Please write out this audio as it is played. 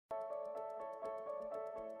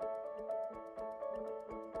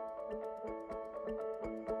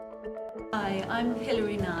Hi, I'm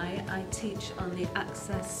Hilary Nye. I teach on the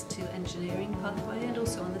Access to Engineering pathway and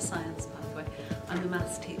also on the Science pathway. I'm a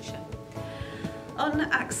maths teacher. On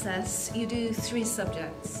Access, you do 3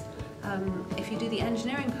 subjects. If you do the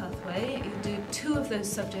engineering pathway, you do 2 of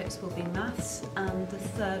those subjects will be maths and the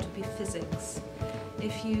 3rd will be physics.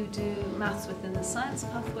 If you do maths within the Science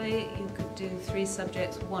pathway, you could do 3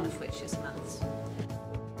 subjects, 1 of which is maths.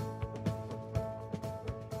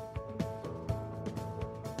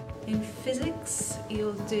 In physics,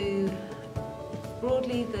 you'll do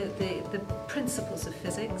broadly the principles of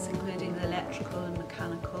physics, including the electrical and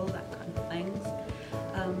mechanical, that kind of things.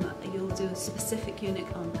 You'll do a specific unit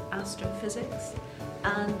on astrophysics,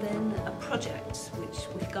 and then a project, which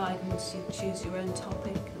with guidance you choose your own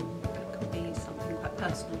topic, and that could be something quite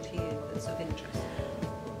personal to you that's of interest.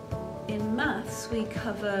 In maths, we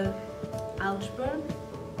cover algebra,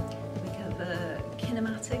 we cover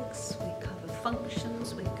kinematics, we cover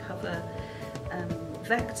functions, we cover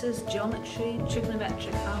vectors, geometry,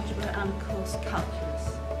 trigonometric algebra, and of course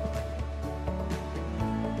calculus.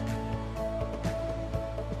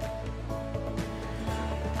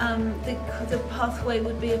 The pathway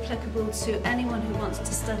would be applicable to anyone who wants to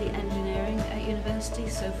study engineering at university,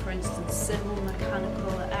 so for instance civil,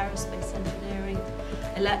 mechanical, aerospace engineering,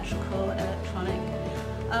 electrical, electronic.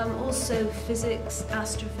 Also physics,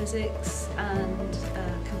 astrophysics, and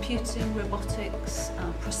computing, robotics,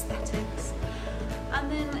 prosthetics. And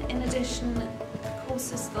then in addition,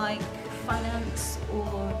 courses like finance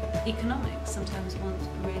or economics sometimes want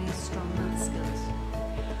really strong math skills.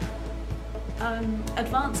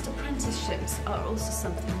 Advanced apprenticeships are also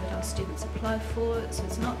something that our students apply for, so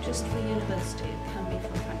it's not just for university, it can be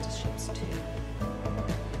for apprenticeships too.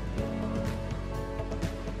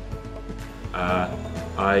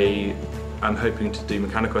 I am hoping to do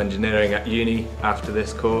mechanical engineering at uni after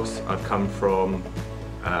this course. I've come from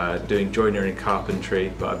doing joinery and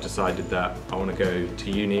carpentry, but I've decided that I want to go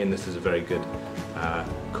to uni, and this is a very good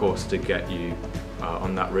course to get you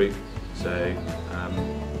on that route. So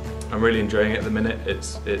I'm really enjoying it at the minute. It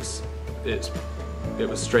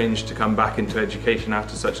was strange to come back into education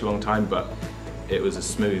after such a long time, but it was a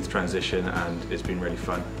smooth transition and it's been really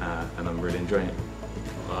fun, and I'm really enjoying it.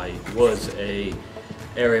 I was an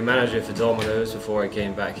area manager for Domino's before I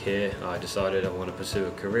came back here. I decided I want to pursue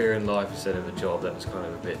a career in life instead of a job that was kind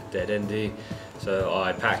of a bit dead-endy. So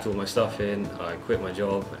I packed all my stuff in, I quit my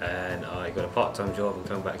job, and I got a part-time job and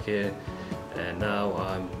come back here. And now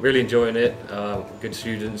I'm really enjoying it. Good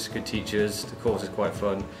students, good teachers, the course is quite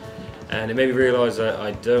fun. And it made me realise that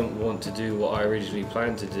I don't want to do what I originally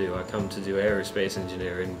planned to do. I come to do aerospace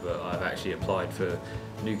engineering, but I've actually applied for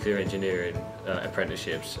nuclear engineering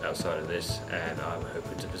apprenticeships outside of this, and I'm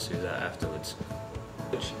hoping to pursue that afterwards.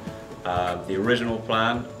 The original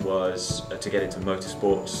plan was to get into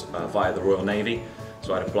motorsports via the Royal Navy,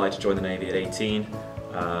 so I'd applied to join the Navy at 18.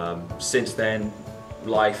 Since then,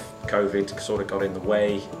 life, COVID sort of got in the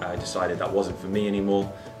way. I decided that wasn't for me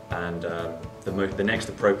anymore, and the next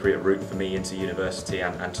appropriate route for me into university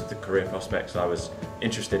and to the career prospects I was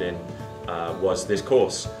interested in was this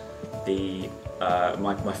course.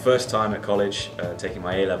 My first time at college, taking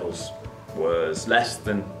my A-levels, was less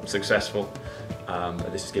than successful,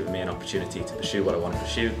 but this has given me an opportunity to pursue what I want to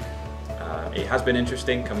pursue. It has been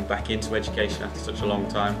interesting coming back into education after such a long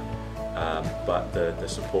time, but the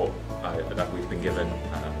support that we've been given,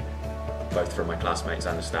 both from my classmates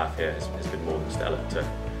and the staff here, has been more than stellar to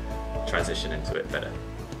transition into it better.